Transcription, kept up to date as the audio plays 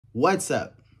What's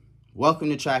up? Welcome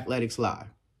to Trackletics Live,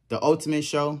 the ultimate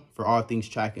show for all things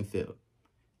track and field.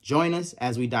 Join us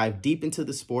as we dive deep into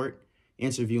the sport,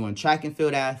 interviewing track and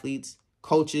field athletes,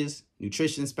 coaches,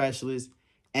 nutrition specialists,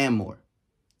 and more.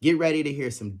 Get ready to hear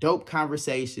some dope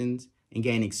conversations and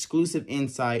gain exclusive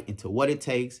insight into what it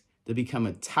takes to become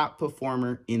a top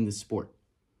performer in the sport.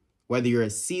 Whether you're a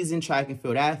seasoned track and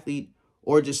field athlete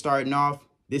or just starting off,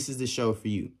 this is the show for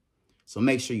you. So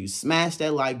make sure you smash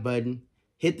that like button,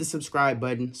 hit the subscribe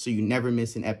button so you never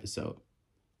miss an episode.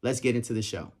 Let's get into the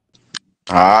show.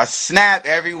 Snap,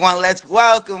 everyone. Let's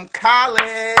welcome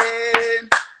Colin.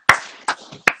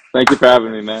 Thank you for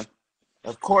having me, man.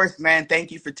 Of course, man.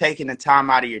 Thank you for taking the time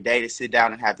out of your day to sit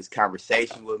down and have this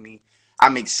conversation with me.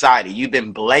 I'm excited. You've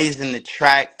been blazing the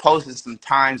track, posting some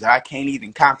times that I can't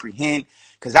even comprehend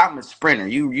because I'm a sprinter.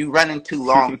 You running too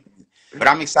long, but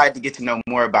I'm excited to get to know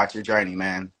more about your journey,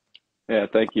 man. Yeah,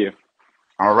 thank you.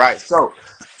 All right. So,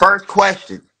 first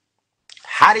question.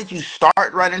 How did you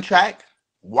start running track?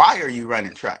 Why are you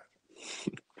running track?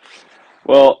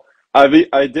 Well, I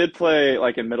did play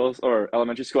like in middle or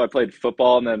elementary school. I played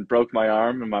football and then broke my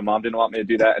arm, and my mom didn't want me to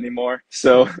do that anymore.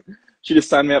 So she just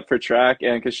signed me up for track,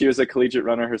 and because she was a collegiate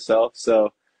runner herself,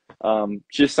 so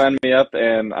she just signed me up,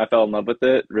 and I fell in love with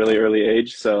it really early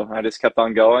age. So I just kept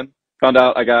on going. Found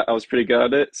out I was pretty good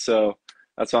at it, so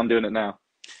that's why I'm doing it now.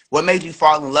 What made you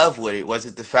fall in love with it? Was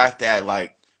it the fact that,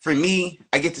 like, for me,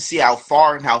 I get to see how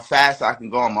far and how fast I can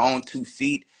go on my own 2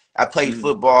 feet. I played Mhm.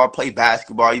 football, played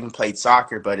basketball, even played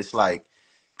soccer, but it's like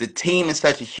the team is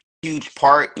such a huge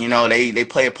part. You know, they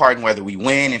play a part in whether we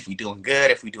win, if we doing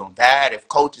good, if we doing bad, if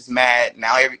coach is mad.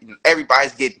 Now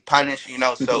everybody's getting punished, you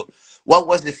know. So what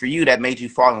was it for you that made you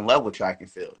fall in love with track and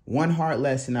field? One hard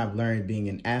lesson I've learned being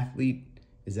an athlete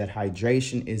is that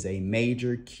hydration is a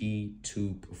major key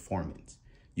to performance.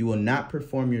 You will not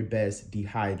perform your best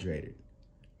dehydrated.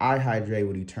 I hydrate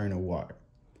with Eternal Water.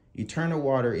 Eternal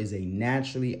Water is a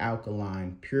naturally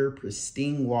alkaline, pure,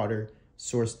 pristine water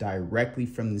sourced directly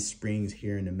from the springs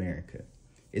here in America.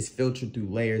 It's filtered through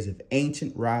layers of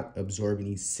ancient rock, absorbing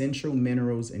essential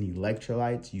minerals and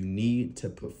electrolytes you need to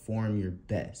perform your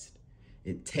best.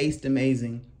 It tastes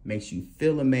amazing, makes you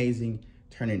feel amazing,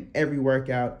 turning every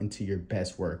workout into your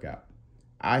best workout.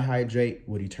 I hydrate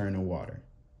with Eternal Water.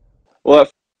 Well,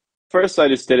 at first I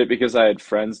just did it because I had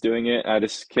friends doing it. I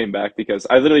just came back because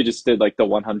I literally just did like the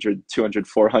 100, 200,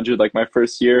 400 like my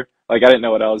first year. Like I didn't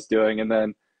know what I was doing. And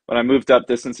then when I moved up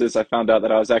distances, I found out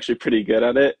that I was actually pretty good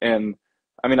at it. And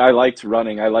I mean, I liked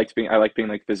running. I like being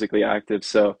like physically active.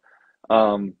 So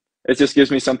it just gives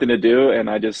me something to do. And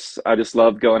I just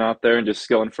love going out there and just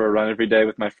going for a run every day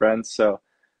with my friends. So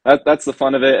that's the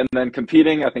fun of it. And then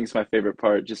competing, I think is my favorite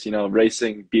part. Just,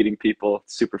 racing, beating people,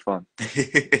 super fun.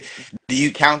 Do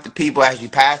you count the people as you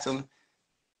pass them?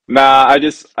 Nah, I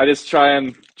just try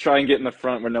and get in the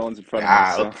front where no one's in front of me.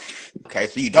 Ah, So, okay.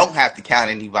 So you don't have to count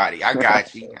anybody. I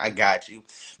got you. I got you.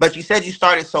 But you said you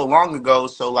started so long ago.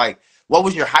 So, like, what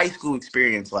was your high school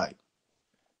experience like?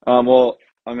 well,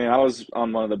 I mean, I was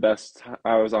on one of the best.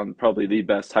 I was on probably the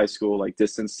best high school like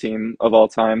distance team of all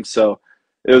time. So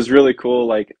it was really cool.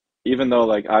 Like even though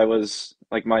like I was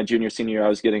like my junior senior year, I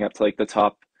was getting up to like the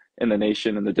top in the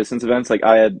nation in the distance events. Like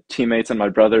I had teammates and my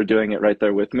brother doing it right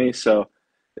there with me. So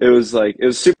it was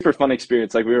super fun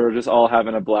experience. Like we were just all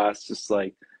having a blast, just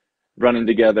like running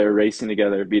together, racing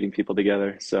together, beating people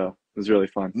together. So it was really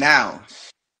fun. Now,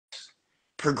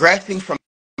 progressing from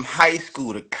high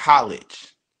school to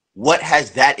college, what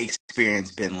has that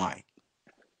experience been like?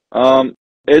 Um,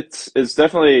 it's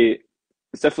definitely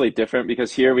different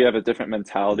because here we have a different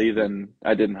mentality than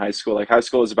I did in high school. Like high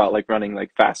school is about like running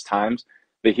like fast times,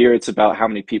 but here it's about how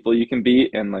many people you can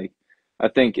beat. And like I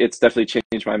think it's definitely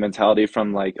changed my mentality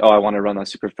from like, oh, I want to run a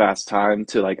super fast time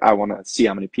to like I want to see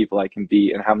how many people I can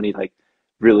beat and how many like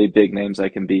really big names I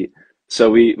can beat.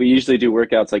 So we usually do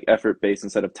workouts like effort based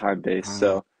instead of time based. Uh,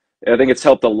 So I think it's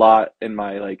helped a lot in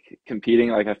my like competing.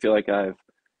 Like I feel like I've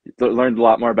learned a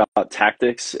lot more about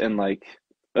tactics and like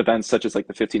events such as like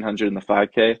the 1500 and the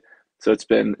 5K. So it's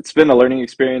been a learning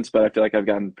experience, but I feel like I've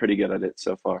gotten pretty good at it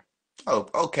so far. oh,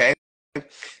 okay.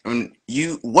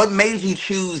 What made you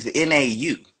choose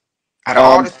NAU? Out of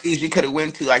all the Um, schools you could have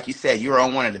went to, like you said, you were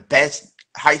on one of the best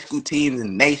high school teams in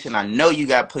the nation. I know you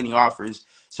got plenty of offers.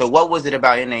 So what was it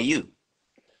about NAU?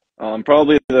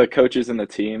 Probably the coaches and the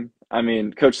team. I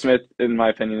mean, Coach Smith, in my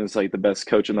opinion, is like the best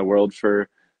coach in the world for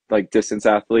like distance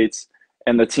athletes.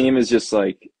 And the team is just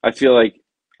like, I feel like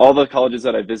all the colleges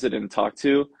that I visited and talked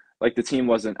to, like the team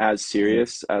wasn't as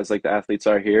serious as like the athletes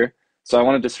are here. So I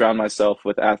wanted to surround myself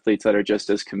with athletes that are just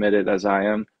as committed as I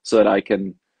am so that I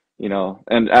can,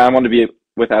 and I want to be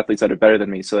with athletes that are better than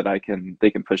me so that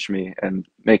they can push me and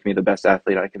make me the best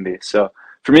athlete I can be. So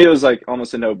for me, it was like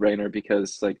almost a no-brainer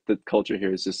because like the culture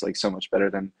here is just like so much better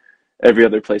than every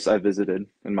other place I visited,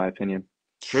 in my opinion.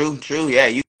 True, true. Yeah,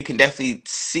 you can definitely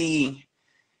see,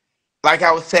 like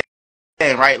I was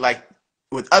saying, right? Like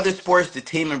with other sports, the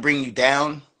team will bring you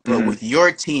down, but Hmm. with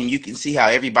your team, you can see how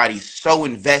everybody's so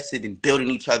invested in building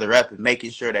each other up and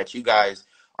making sure that you guys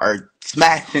are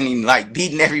smashing and like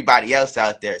beating everybody else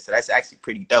out there. So that's actually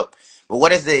pretty dope. But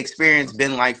what has the experience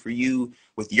been like for you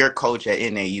with your coach at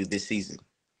NAU this season?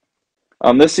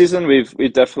 This season we've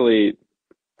definitely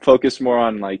focused more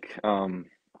on like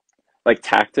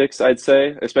tactics, I'd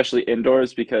say, especially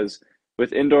indoors, because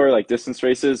with indoor like distance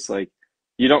races, like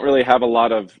you don't really have a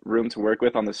lot of room to work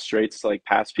with on the straights to like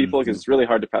pass people because Hmm. it's really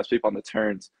hard to pass people on the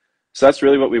turns. So that's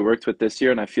really what we worked with this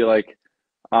year, and I feel like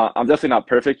I'm definitely not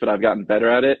perfect, but I've gotten better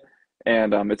at it,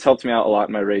 and it's helped me out a lot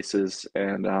in my races.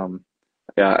 And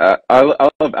yeah, I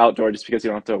love outdoor just because you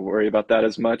don't have to worry about that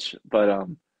as much. But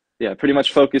yeah, pretty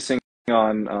much focusing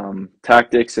on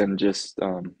tactics and just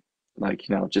like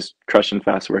just crushing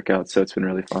fast workouts. So it's been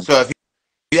really fun. So if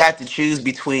you had to choose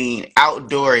between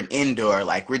outdoor and indoor,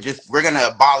 like we're gonna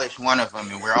abolish one of them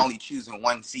and we're only choosing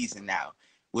one season now,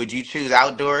 would you choose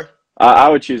outdoor? I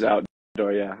would choose outdoor.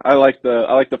 Yeah, I like the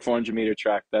 400-meter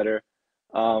track better.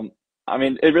 Um, I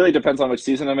mean, it really depends on which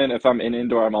season I'm in. If I'm in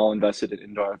indoor, I'm all invested in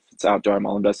indoor. If it's outdoor, I'm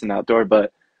all invested in outdoor.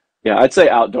 But yeah, I'd say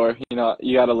outdoor. You know,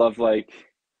 you gotta love like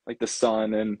the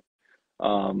sun and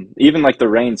even like the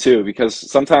rain too, because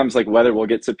sometimes like weather will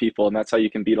get to people, and that's how you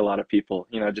can beat a lot of people.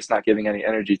 You know, just not giving any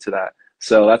energy to that.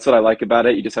 So that's what I like about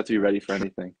it. You just have to be ready for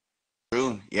anything.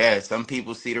 True. Yeah, some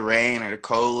people see the rain or the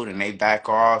cold and they back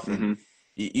off, and Hmm.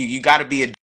 you got to be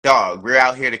a dog. We're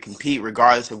out here to compete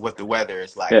regardless of what the weather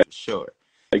is like, Yeah, for sure.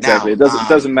 exactly. Now, It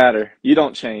doesn't matter. You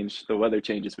don't change. The weather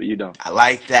changes, but you don't. I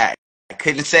like that. I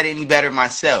couldn't have said it any better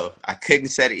myself. I couldn't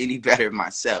have said it any better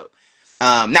myself.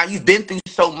 Now you've been through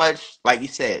so much, like you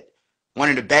said, one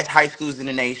of the best high schools in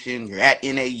the nation. You're at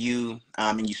NAU,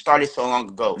 and you started so long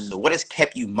ago. Mm. So what has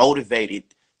kept you motivated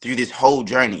through this whole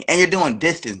journey? And you're doing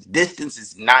distance. Distance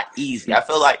is not easy. I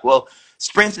feel like, well,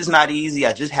 sprints is not easy.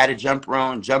 I just had a jump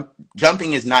run.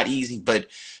 Jumping is not easy, but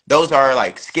those are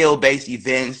like skill based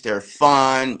events. They're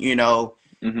fun, you know.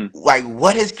 Hmm. Like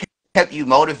what has kept you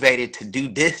motivated to do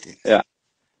distance? Yeah.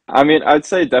 I mean, I'd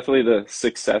say definitely the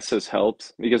success has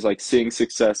helped because like seeing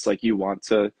success, like you want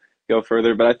to go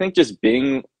further. But I think just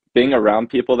being around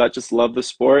people that just love the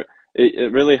sport,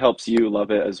 it really helps you love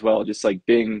it as well. Just like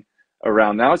being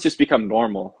around. Now it's just become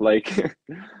normal. Like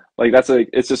like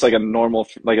it's just like a normal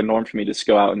like a norm for me to just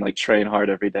go out and like train hard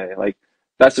every day. Like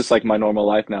that's just like my normal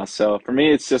life now. So for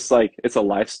me, it's just like it's a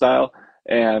lifestyle,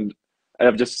 and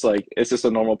I've just like it's just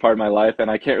a normal part of my life, and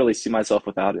I can't really see myself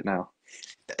without it now.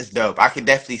 That's dope. I could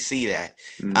definitely see that.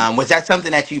 Mm. Was that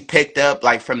something that you picked up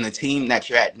like from the team that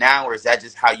you're at now, or is that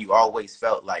just how you always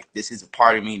felt like this is a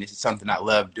part of me, this is something I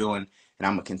love doing, and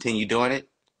I'm gonna continue doing it?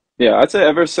 Yeah, I'd say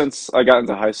ever since I got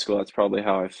into high school, that's probably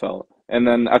how I felt. And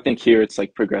then I think here it's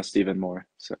like progressed even more.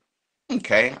 So,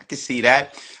 Okay, I can see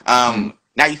that. mm.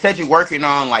 Now you said you're working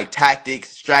on like tactics,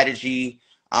 strategy.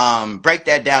 Break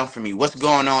that down for me. What's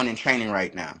going on in training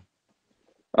right now?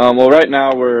 Well, right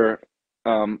now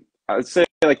I'd say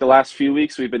like the last few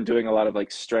weeks we've been doing a lot of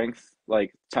like strength,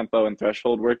 like tempo and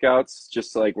threshold workouts,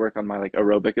 just to like work on my like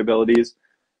aerobic abilities.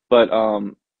 But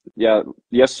yeah,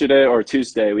 yesterday or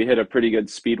Tuesday we hit a pretty good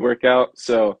speed workout,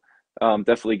 so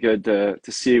definitely good to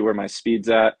see where my speed's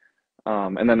at.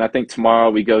 And then I think tomorrow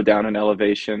we go down in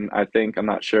elevation. I think I'm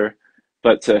not sure,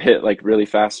 but to hit like really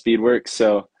fast speed work.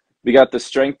 So we got the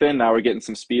strength in. Now we're getting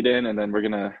some speed in, and then we're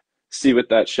gonna see what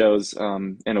that shows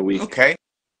in a week. Okay.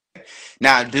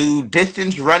 Now, do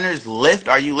distance runners lift?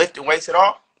 Are you lifting weights at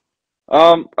all?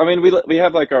 I mean, we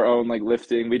have like our own like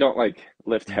lifting. We don't like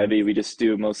lift Mhm. heavy. We just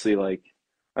do mostly like,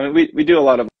 I mean, we do a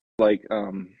lot of like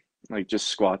like just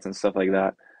squats and stuff like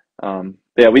that.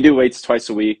 Yeah, we do weights twice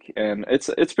a week, and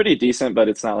it's pretty decent, but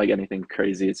it's not like anything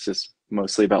crazy. It's just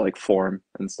mostly about like form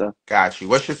and stuff. Got you.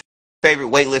 What's your favorite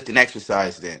weightlifting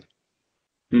exercise then?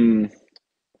 Hmm.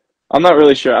 I'm not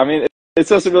really sure. I mean, it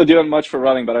doesn't really do much for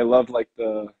running, but I love like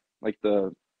the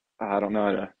I don't know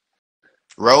how to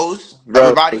Rows? Upper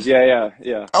rows. body? Yeah, yeah,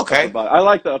 yeah. Upper Okay. body. I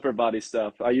like the upper body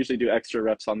stuff. I usually do extra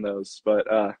reps on those, but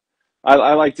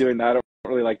I like doing that. I don't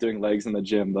really like doing legs in the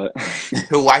gym, but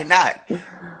Why not?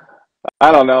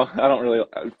 I don't know. I don't really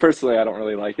personally. I don't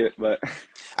really like it, but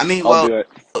I mean, I'll well, do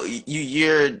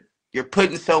it. you're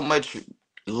putting so much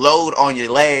load on your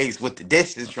legs with the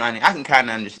distance running. I can kind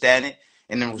of understand it,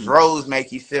 and those Mm. rows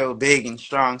make you feel big and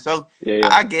strong. So Yeah, yeah.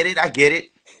 I get it. I get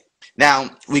it. Now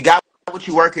we got what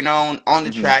you're working on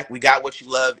the Hmm. track. We got what you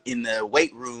love in the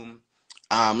weight room.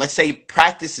 Let's say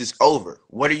practice is over.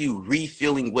 What are you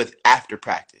refueling with after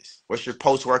practice? What's your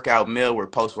post workout meal or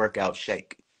post workout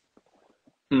shake?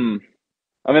 Hmm.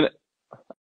 I mean,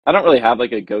 I don't really have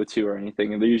like a go-to or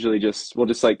anything. And they're usually just we'll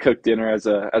just like cook dinner as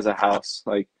a house.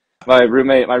 Like my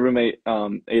roommate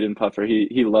Aiden Puffer,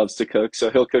 he loves to cook, so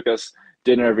he'll cook us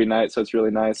dinner every night. So it's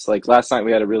really nice. Like last night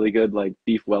we had a really good like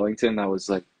beef Wellington that was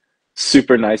like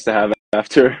super nice to have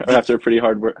after Be- after a pretty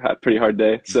hard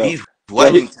day. So Beef yeah,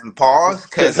 Wellington, pause,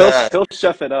 because he'll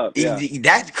chef it up. Yeah.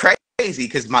 that's crazy.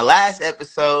 Because my last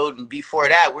episode and before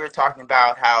that, we were talking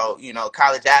about how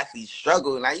college athletes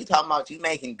struggle. Now you talking about you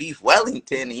making beef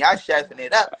Wellington and y'all chefing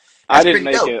it up. I That's didn't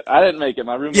pretty make dope. it. I didn't make it.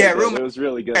 My Yeah, roommate did. roommate. It was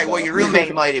really good Right, well, though. your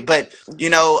roommate made it, but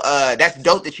that's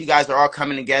dope that you guys are all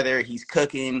coming together. He's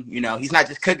cooking. He's not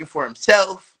just cooking for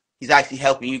himself. He's actually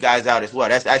helping you guys out as well.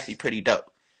 That's actually pretty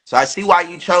dope. So I see why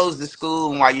you chose the school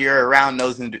and why you're around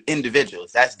those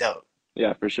individuals. That's dope.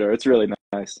 Yeah, for sure. It's really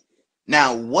nice.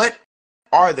 Now, what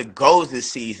are the goals this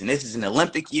season? This is an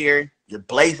Olympic year. You're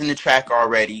blazing the track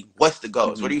already. What's the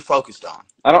goals? What Hmm. are you focused on?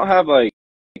 I don't have like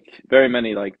very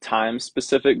many like time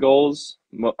specific goals.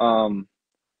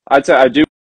 I'd say I do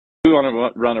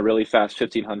want to run a really fast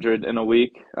 1500 in a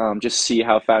week. Just see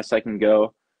how fast I can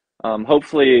go.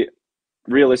 Hopefully,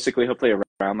 realistically, hopefully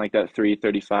around like that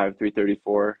 335,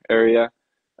 334 area.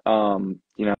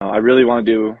 I really want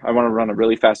to I want to run a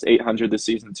really fast 800 this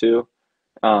season too.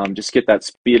 Just get that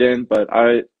speed in. But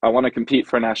I want to compete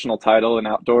for a national title in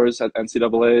outdoors at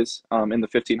NCAA's in the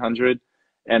 1500,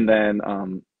 and then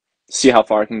see how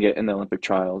far I can get in the Olympic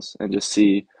trials, and just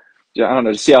see, yeah, I don't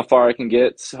know, just see how far I can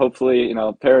get. Hopefully,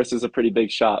 Paris is a pretty big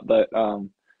shot, but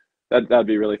that'd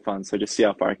be really fun. So just see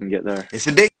how far I can get there. It's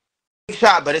a big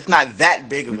shot, but it's not that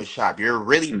big of a shot. You're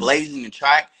really Mhm. blazing the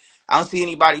track. I don't see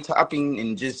anybody topping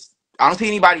and just. I don't see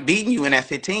anybody beating you in that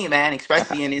 15, man,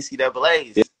 especially in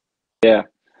NCAA's. Yeah.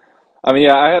 I mean,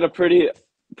 yeah, I had a pretty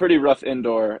rough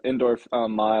indoor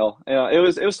mile. It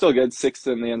was still good, sixth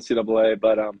in the NCAA,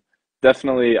 but I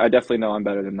definitely know I'm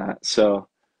better than that. So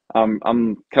I'm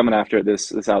coming after it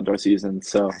this outdoor season.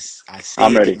 So I see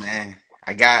I'm it, ready. man.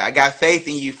 I got faith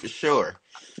in you for sure.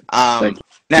 Um, Thank you.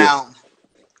 now,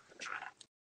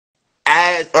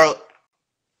 as or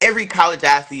every college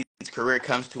athlete's career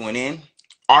comes to an end.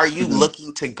 Are you Hmm.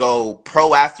 looking to go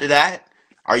pro after that?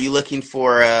 Are you looking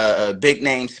for a big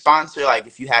name sponsor? Like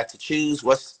if you had to choose,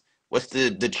 what's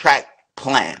the track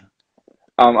plan?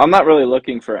 I'm not really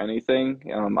looking for anything.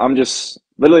 I'm just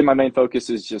literally my main focus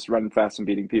is just running fast and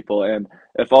beating people. And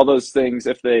if all those things,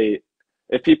 if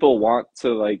people want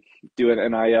to like do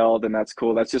an NIL, then that's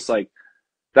cool. That's just like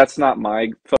that's not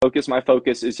my focus. My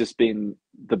focus is just being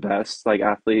the best like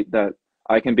athlete that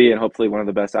I can be, and hopefully one of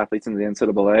the best athletes in the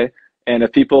NCAA. And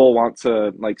if people want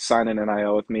to like sign an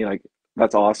NIL with me, like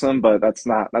that's awesome, but that's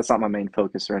not my main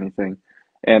focus or anything.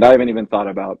 And I haven't even thought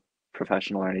about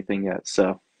professional or anything yet.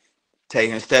 So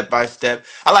Taking it step by step.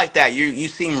 I like that. You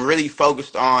seem really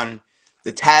focused on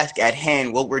the task at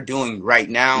hand, what we're doing right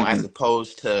now, hmm as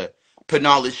opposed to putting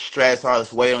all this stress, all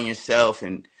this weight on yourself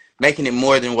and making it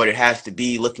more than what it has to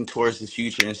be, looking towards the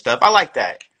future and stuff. I like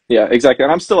that. yeah, exactly.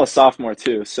 And I'm still a sophomore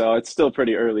too, so it's still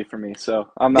pretty early for me. So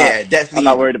Yeah, I'm not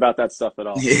definitely. worried about that stuff at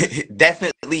all.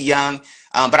 Definitely young.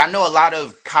 But I know a lot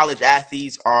of college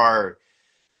athletes are,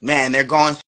 man, they're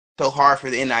going so hard for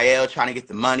the NIL, trying to get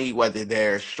the money, whether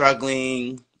they're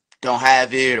struggling, don't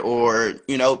have it, or,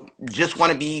 just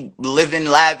want to be living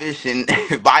lavish and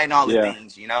buying all the Yeah.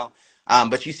 things.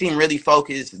 But you seem really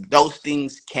focused. Those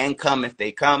things can come if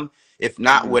they come. If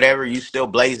not, hmm whatever, you still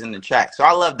blazing the track. So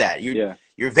I love that. Yeah.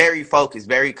 You're very focused,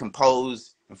 very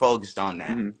composed and focused on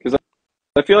that. Because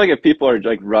I feel like if people are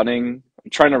like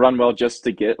trying to run well just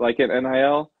to get like an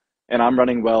NIL, and I'm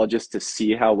running well just to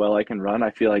see how well I can run, I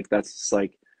feel like that's just,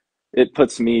 like it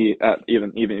puts me at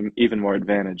even more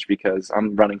advantage because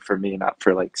I'm running for me, not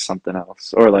for like something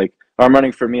else, or I'm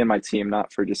running for me and my team,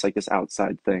 not for just like this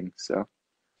outside thing. So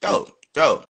yeah.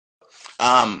 Dope.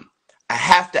 Um, I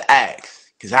have to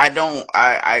ask because I don't,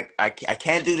 I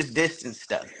can't do this distance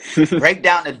stuff. Break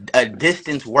down a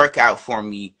distance workout for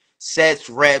me. Sets,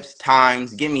 reps,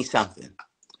 times. Give me something.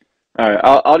 All right,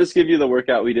 I'll just give you the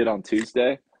workout we did on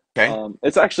Tuesday. Okay.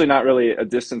 It's actually not really a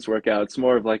distance workout. It's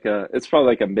more of it's probably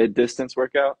like a mid-distance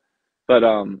workout. But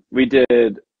we did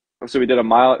a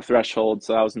mile at threshold,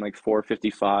 so that was in like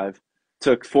 4:55.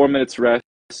 Took 4 minutes rest.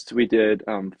 We did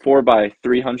 4 by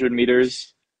 300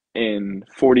 meters in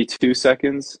 42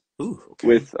 seconds Ooh. Okay.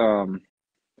 with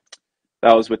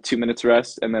that was with 2 minutes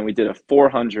rest, and then we did a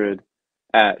 400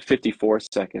 at 54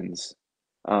 seconds.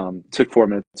 Took 4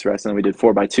 minutes rest, and then we did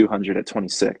 4 by 200 at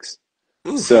 26.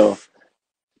 So Oof.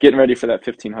 getting ready for that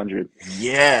 1500.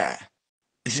 Yeah.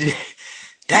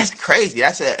 That's crazy.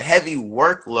 That's a heavy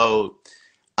workload.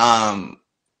 Um,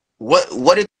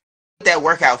 what did that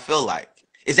workout feel like?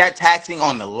 Is that taxing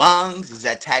on the lungs? Is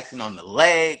that taxing on the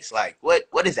legs? Like what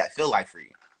does that feel like for you?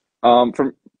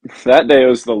 From that day it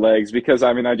was the legs because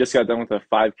I mean I just got done with a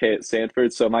 5K at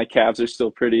Sanford, so my calves are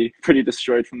still pretty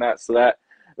destroyed from that. So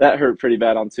that hurt pretty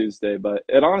bad on Tuesday, but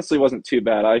it honestly wasn't too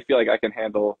bad. I feel like I can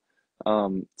handle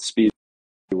speed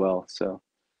well. So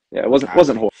yeah, it wasn't Got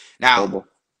you. Now, horrible.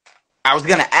 I was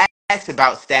gonna ask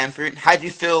about Stanford. How'd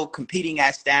you feel competing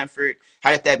at Stanford?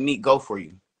 How did that meet go for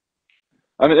you?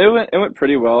 I mean, it went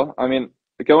pretty well. I mean,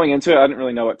 going into it, I didn't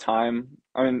really know what time.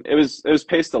 I mean, it was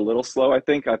paced a little slow, I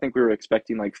think. I think we were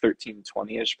expecting like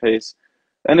 13:20-ish pace.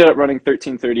 Ended up running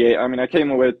 13:38. I mean, I came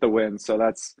away with the win, so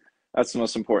that's the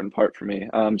most important part for me.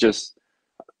 Just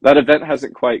that event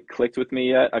hasn't quite clicked with me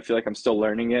yet. I feel like I'm still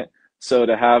learning it. So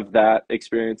to have that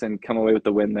experience and come away with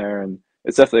the win there, and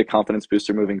it's definitely a confidence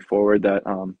booster moving forward that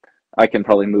I can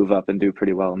probably move up and do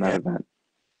pretty well in that Yeah, event.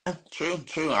 true,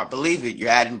 true. I believe it. You're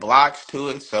adding blocks to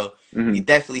it, so Hmm. it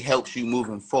definitely helps you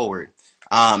moving forward.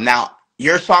 Now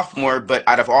you're a sophomore, but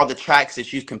out of all the tracks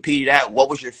that you've competed at, what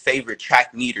was your favorite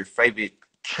track meet or favorite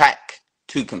track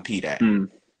to compete at? Mm.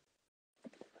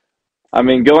 I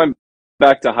mean, going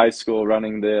back to high school,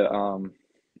 running the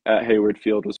at Hayward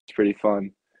Field was pretty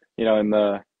fun. In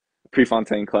the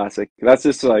Prefontaine Classic. That's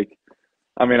just like,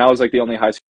 I mean, I was like the only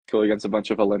high school against a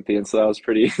bunch of Olympians, so that was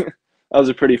pretty. That was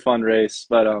a pretty fun race.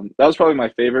 But that was probably my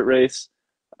favorite race.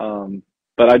 Um,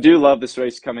 but I do love this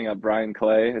race coming up, Brian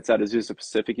Clay. It's at Azusa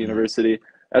Pacific Mhm, University.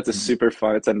 That's a mhm. super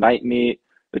fun. It's a night meet.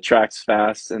 The track's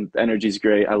fast and the energy's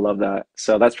great. I love that.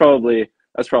 So that's probably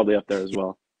up there as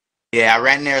well. Yeah, I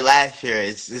ran there last year.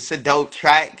 It's a dope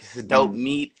track. It's a dope Mm-hmm.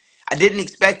 meet. I didn't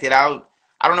expect it. I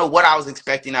don't know what I was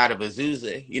expecting out of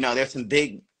Azusa. There's some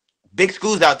big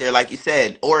schools out there, like you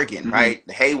said, Oregon, Mm-hmm.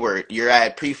 right? Hayward. You're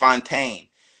at Prefontaine.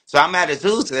 So I'm at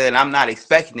Azusa and I'm not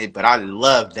expecting it, but I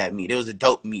loved that meet. It was a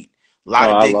dope meet. A lot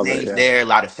Oh, of I big love it. names Yeah. there, a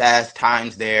lot of fast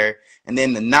times there. And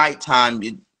then the nighttime,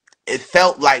 it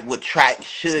felt like what track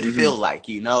should Hmm. feel like,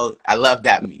 I love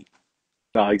that meet.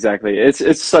 No, exactly.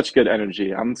 It's such good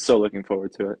energy. I'm so looking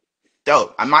forward to it.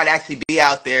 Dope. I might actually be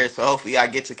out there, so hopefully I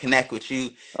get to connect with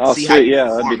you, Oh, see how sweet. you Yeah,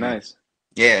 that'd be performing. nice.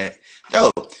 Yeah,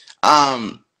 dope.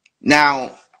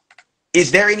 Now,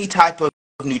 is there any type of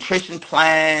nutrition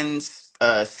plans,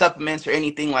 supplements, or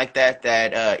anything like that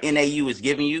that NAU is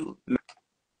giving you?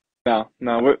 No,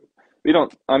 no, we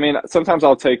don't. I mean, sometimes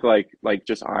I'll take like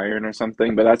just iron or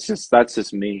something, but that's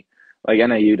just me. Like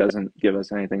NAU doesn't give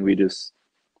us anything. We just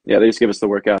yeah, they just give us the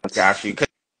workouts. Got you.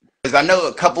 Because I know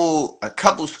a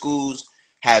couple schools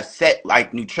have set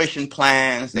like nutrition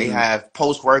plans. They Hmm. have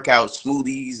post workout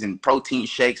smoothies and protein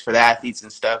shakes for the athletes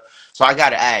and stuff. So I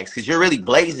gotta ask, because you're really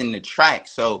blazing the track.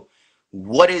 So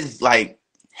what is like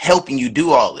helping you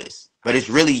do all this? But it's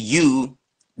really you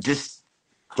just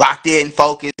locked in,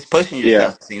 focused, pushing Yeah.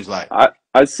 yourself, it seems like.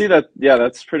 I see that. Yeah,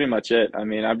 that's pretty much it. I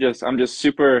mean, I'm just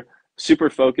super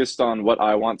focused on what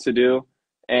I want to do,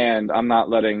 and I'm not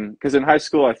letting because in high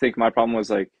school I think my problem was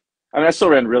like I mean I still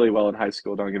ran really well in high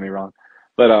school. Don't get me wrong,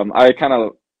 but I kind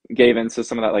of gave into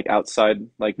some of that like outside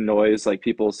like noise, like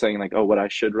people saying like oh what I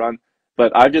should run,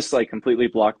 but I just like completely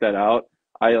blocked that out.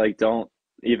 I like don't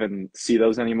even see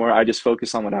those anymore. I just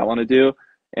focus on what I want to do,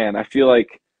 and I feel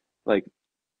like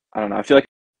I don't know. I feel like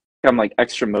I'm like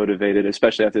extra motivated,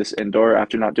 especially after this indoor,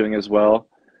 after not doing as well.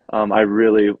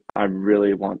 I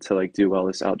really want to like do well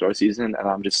this outdoor season, and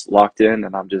I'm just locked in,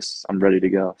 and I'm ready to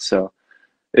go. So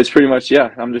it's pretty much yeah.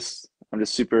 I'm just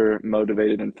super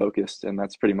motivated and focused, and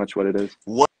that's pretty much what it is.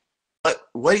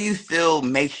 What do you feel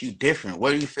makes you different?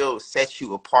 What do you feel sets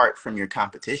you apart from your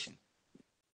competition?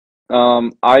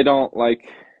 I don't like.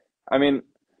 I mean,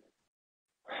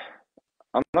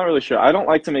 I'm not really sure. I don't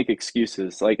like to make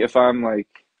excuses. Like if I'm like,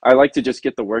 I like to just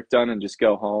get the work done and just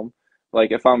go home.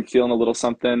 Like if I'm feeling a little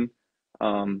something,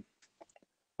 um,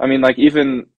 I mean, like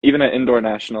even at indoor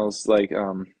nationals, like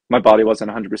my body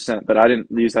wasn't 100%, but I didn't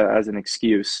use that as an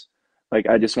excuse. Like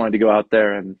I just wanted to go out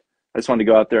there and I just wanted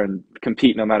to go out there and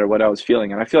compete no matter what I was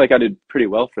feeling, and I feel like I did pretty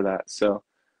well for that. So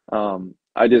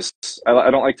I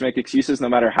don't like to make excuses no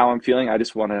matter how I'm feeling. I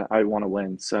want to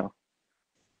win. So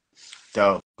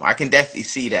So I can definitely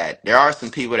see that. There are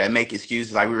some people that make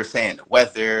excuses, like we were saying, the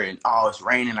weather and oh, it's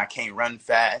raining, I can't run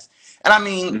fast. And I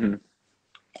mean, hmm.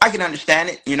 I can understand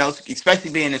it,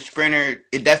 especially being a sprinter,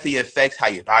 it definitely affects how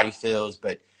your body feels.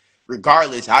 But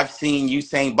regardless, I've seen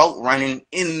Usain Bolt running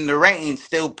in the rain,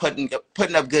 still putting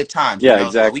up good times. Yeah,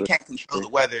 So we exactly. can't control the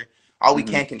weather. All we Hmm.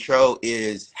 can control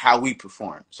is how we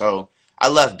perform. So I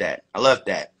love that. I love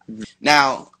that. Mhm.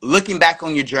 Now, looking back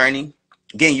on your journey,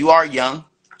 again, you are young,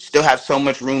 still have so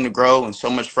much room to grow and so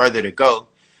much further to go.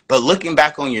 But looking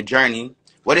back on your journey,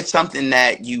 what is something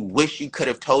that you wish you could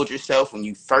have told yourself when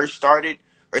you first started,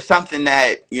 or something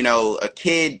that, a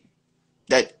kid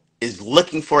that is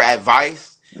looking for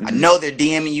advice? I Mhm. know they're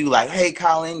DMing you like, hey,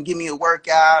 Colin, give me a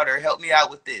workout or help me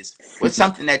out with this. What's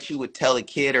something that you would tell a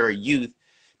kid or a youth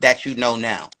that you know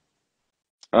now?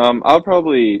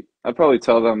 I'll probably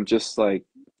tell them just like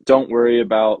don't worry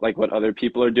about like what other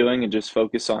people are doing and just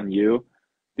focus on you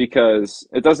because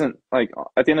it doesn't like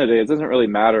at the end of the day it doesn't really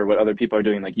matter what other people are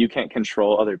doing. Like you can't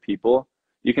control other people.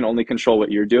 You can only control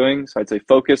what you're doing. So I'd say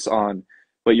focus on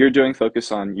what you're doing,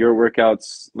 focus on your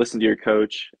workouts, listen to your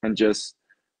coach and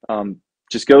um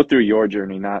just go through your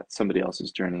journey, not somebody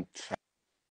else's journey.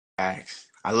 Facts.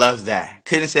 I love that.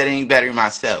 Couldn't have said it any better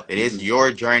myself. It is Hmm.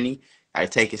 your journey. I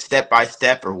take it step by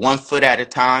step or one foot at a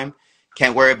time.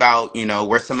 Can't worry about,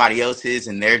 where somebody else is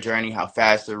in their journey, how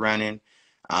fast they're running.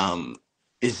 Um,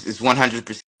 it's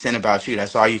 100% about you.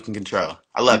 That's all you can control.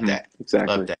 I love Hmm. that.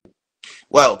 Love Exactly. that.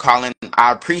 Well, Colin,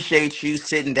 I appreciate you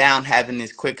sitting down, having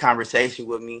this quick conversation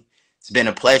with me. It's been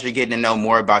a pleasure getting to know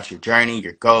more about your journey,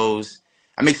 your goals.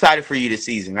 I'm excited for you this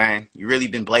season, man. You've really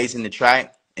been blazing the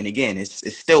track. And again,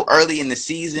 it's still early in the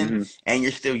season Hmm. and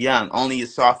you're still young, only a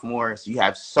sophomore. So you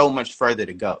have so much further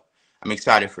to go. I'm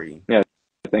excited for you. Yeah,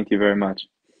 thank you very much.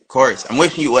 Of course, I'm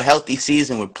wishing you a healthy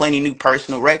season with plenty new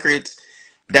personal records.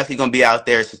 Definitely going to be out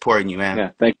there supporting you, man.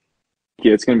 Yeah, thank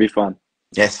you. It's going to be fun.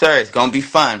 Yes, sir. It's going to be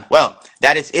fun. Well,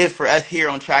 that is it for us here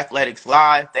on Trackletics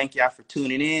Live. Thank y'all for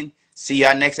tuning in. See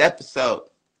y'all next episode.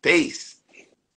 Peace.